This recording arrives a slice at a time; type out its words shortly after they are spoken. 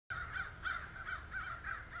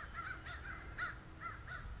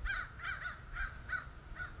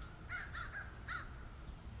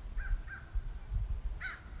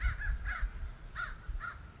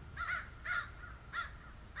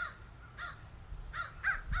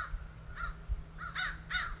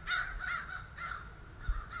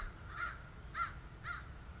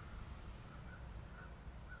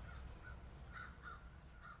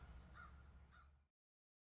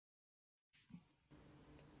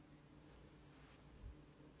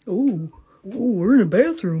Oh, we're in a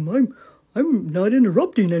bathroom. I'm not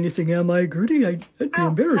interrupting anything, am I, Gertie? That'd be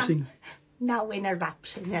embarrassing. No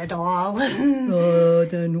interruption at all.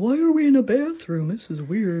 Then why are we in a bathroom? This is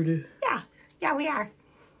weird. Yeah, we are.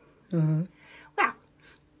 Uh-huh.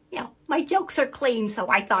 Well, my jokes are clean, so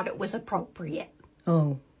I thought it was appropriate.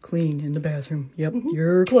 Oh, clean in the bathroom. Yep,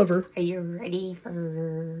 you're clever. Are you ready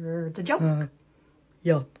for the joke?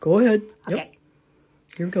 Yeah, go ahead. Okay. Yep.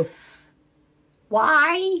 Here we go.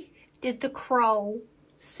 Why did the crow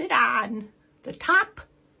sit on the top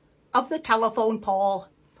of the telephone pole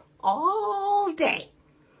all day?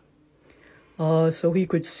 So he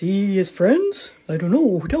could see his friends? I don't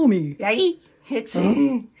know. Tell me. Ready? It's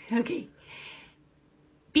okay.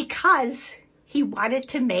 Because he wanted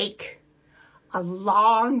to make a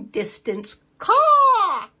long distance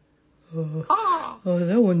call.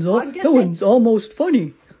 That one's almost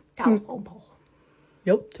funny. Telephone pole.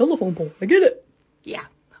 Yep, telephone pole. I get it. Yeah.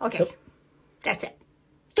 Okay. Yep. That's it.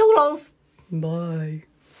 Doodles. Bye.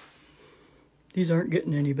 These aren't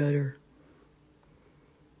getting any better.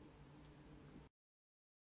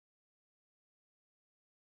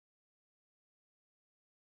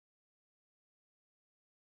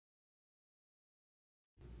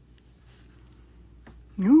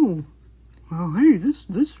 Oh, well, hey,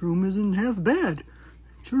 this room isn't half bad.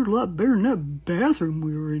 Sure a lot better than that bathroom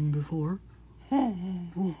we were in before.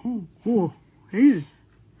 Oh, hey.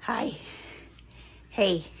 Hi.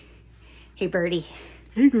 Hey, Birdie.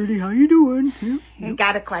 Hey, Gertie, how you doing? I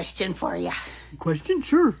got a question for you. Question?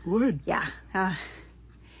 Sure, go ahead. Yeah.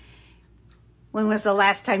 When was the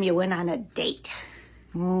last time you went on a date?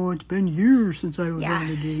 Oh, it's been years since I was on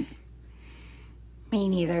a date. Me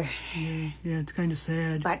neither. Yeah, it's kind of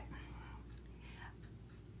sad. But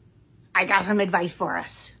I got some advice for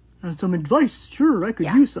us. Some advice? Sure, I could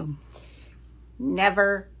use some.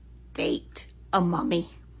 Never date a mummy.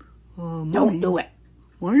 Mummy? Don't do it.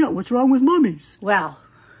 Why not? What's wrong with mummies? Well,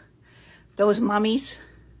 those mummies,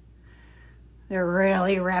 they're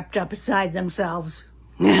really wrapped up inside themselves.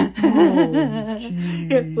 Oh,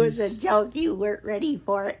 jeez. It was a joke. You weren't ready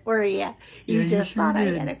for it, were you? You just sure thought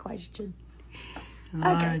did. I had a question. Okay.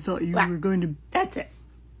 I thought you were going to... That's it.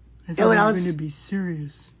 I thought you were going to be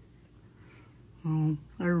serious. Oh,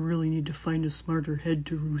 I really need to find a smarter head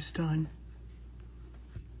to roost on.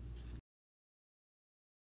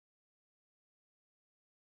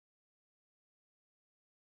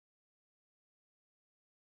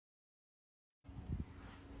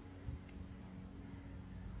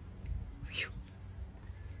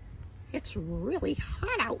 It's really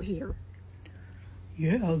hot out here.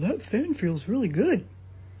 Yeah, that fan feels really good.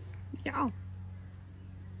 Yeah.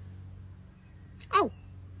 Oh,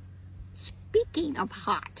 speaking of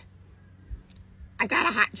hot, I got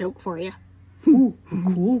a hot joke for you. Ooh, a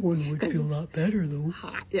cool one would feel a lot better, though.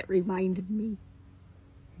 Hot, it reminded me.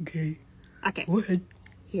 Okay. Okay. Go ahead.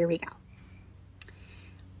 Here we go.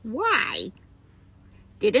 Why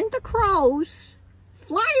didn't the crows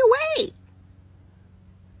fly away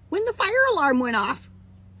when the fire alarm went off?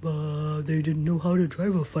 They didn't know how to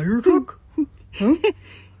drive a fire truck? Huh?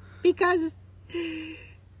 Because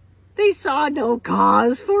they saw no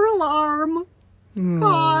cause for alarm.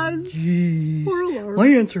 Cause jeez. for alarm. My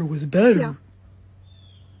answer was better.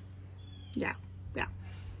 Yeah.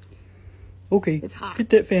 Okay, It's hot. get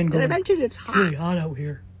that fan going. Did I mention it's hot? It's really hot out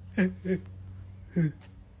here.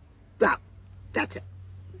 Well, that's it.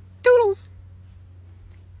 Toodles.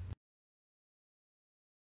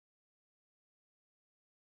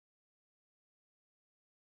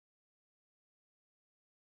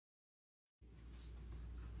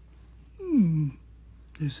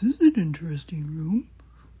 This is an interesting room.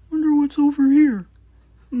 Wonder what's over here.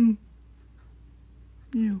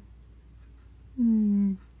 Yeah.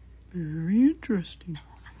 Very interesting.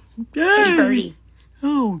 Hey, Birdie.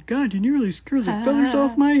 Oh, God, you nearly scared the feathers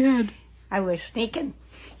off my head. I was thinking.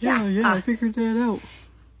 Yeah, I figured that out.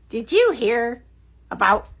 Did you hear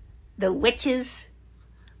about the witches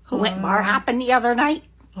who went bar hopping the other night?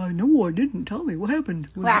 No, I didn't. Tell me, what happened?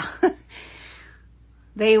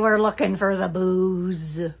 They were looking for the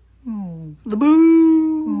booze. Oh, The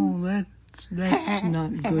booze. oh, that's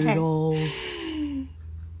not good at all.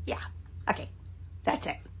 Yeah. Okay. That's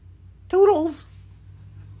it. Toodles.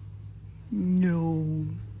 No.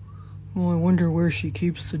 Oh, I wonder where she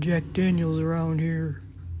keeps the Jack Daniels around here.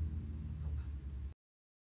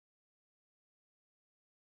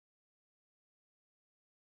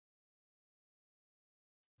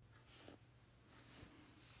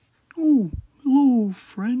 Oh, hello,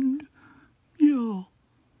 friend. Yeah,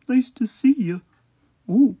 nice to see you.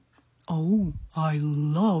 Oh, I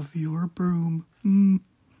love your broom.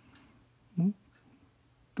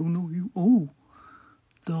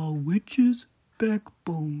 witch's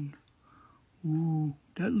backbone. Ooh,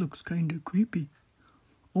 that looks kind of creepy.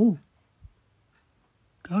 Oh,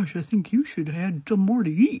 gosh, I think you should have had some more to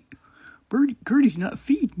eat. Gertie's not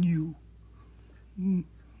feeding you.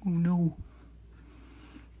 Oh no.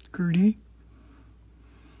 Gertie,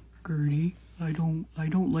 I don't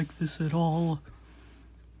like this at all.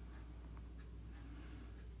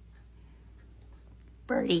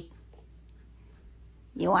 Birdie,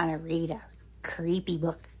 you want to read a creepy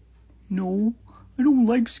book? No, I don't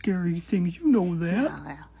like scary things. You know that.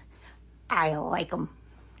 No, I like them.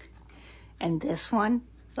 And this one,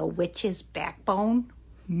 The Witch's Backbone.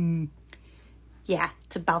 Yeah,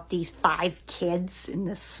 it's about these 5 kids in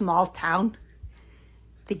this small town.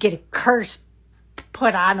 They get a curse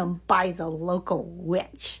put on them by the local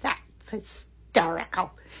witch. That's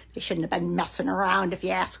hysterical. They shouldn't have been messing around, if you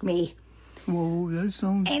ask me. Whoa, that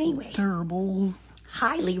sounds terrible.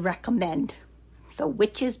 Highly recommend The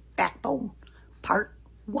Witch's Backbone, Part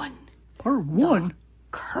 1. Part 1? The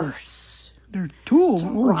Curse. There are 2 of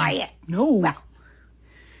them. Riot. No. Well,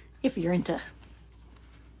 if you're into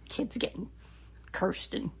kids getting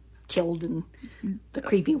cursed and killed in the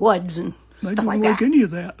creepy woods and stuff like that. I don't like any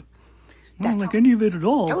of that. I don't like any of it at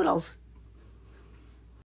all. Toodles.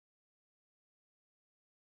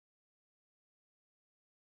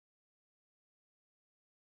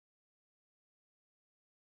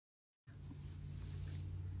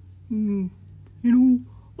 You know,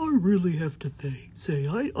 I really have to say,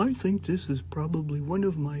 I think this is probably one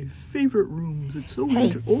of my favorite rooms. It's so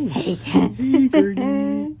interesting. Hey,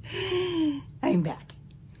 Gertie. I'm back.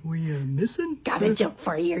 Were you missing? Got a joke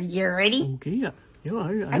for you. You ready? Okay, yeah.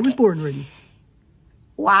 I was born ready.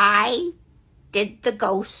 Why did the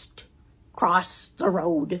ghost cross the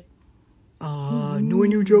road?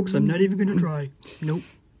 Knowing your jokes, I'm not even going to try. Nope.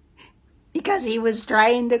 Because he was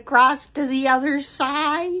trying to cross to the other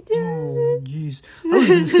side. Oh, jeez. I was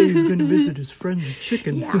going to say he was going to visit his friend the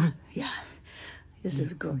chicken. Yeah. This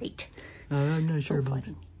is great. I'm not sure about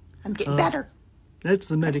it. I'm getting better. That's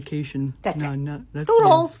the medication. That's it. Not that's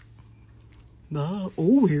Toodles.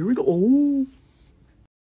 Oh, here we go. Oh.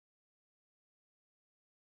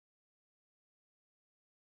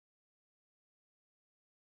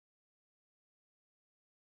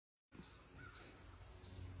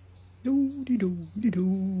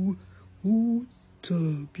 Do-de-do-de-do. Oh, it's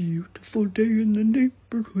a beautiful day in the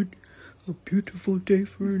neighborhood. A beautiful day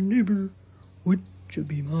for a neighbor. Would you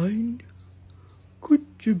be mine? Could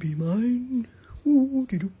you be mine? Oh,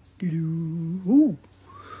 de-do-de-do. Oh,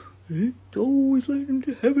 it's always nice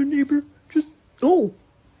to have a neighbor. Oh,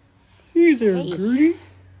 hey there, Gertie.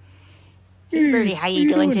 Hey, Birdie, how you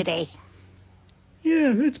doing today?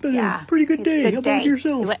 Yeah, it's been a pretty good day. How about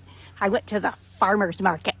yourself? I went to the farmer's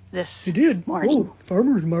market this morning. Oh,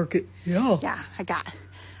 farmer's market. Yeah. Yeah, I got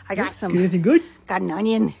some. Get anything good? Got an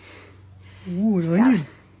onion. Ooh, an onion.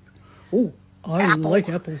 Oh, I like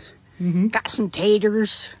apples. Got some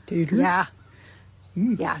taters. Taters? Yeah.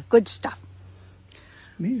 Yeah, good stuff.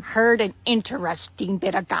 Me. Heard an interesting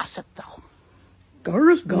bit of gossip, though.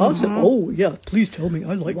 Gossip? Oh, yeah. Please tell me.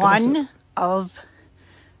 I like gossip. One of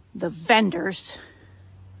the vendors,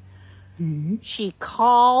 she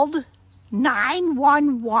called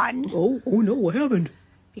 911. Oh, no, what happened?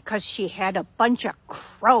 Because she had a bunch of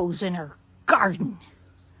crows in her garden.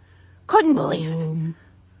 Couldn't believe it.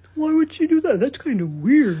 Why would she do that? That's kind of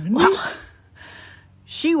weird, isn't it?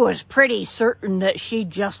 She was pretty certain that she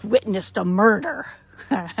just witnessed a murder.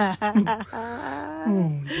 Oh,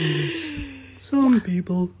 jeez. Some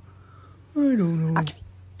people. I don't know. Okay,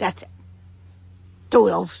 that's it.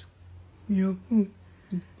 Toodles. Yeah.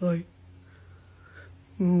 Bye.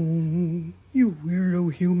 Oh, you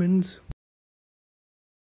weirdo humans.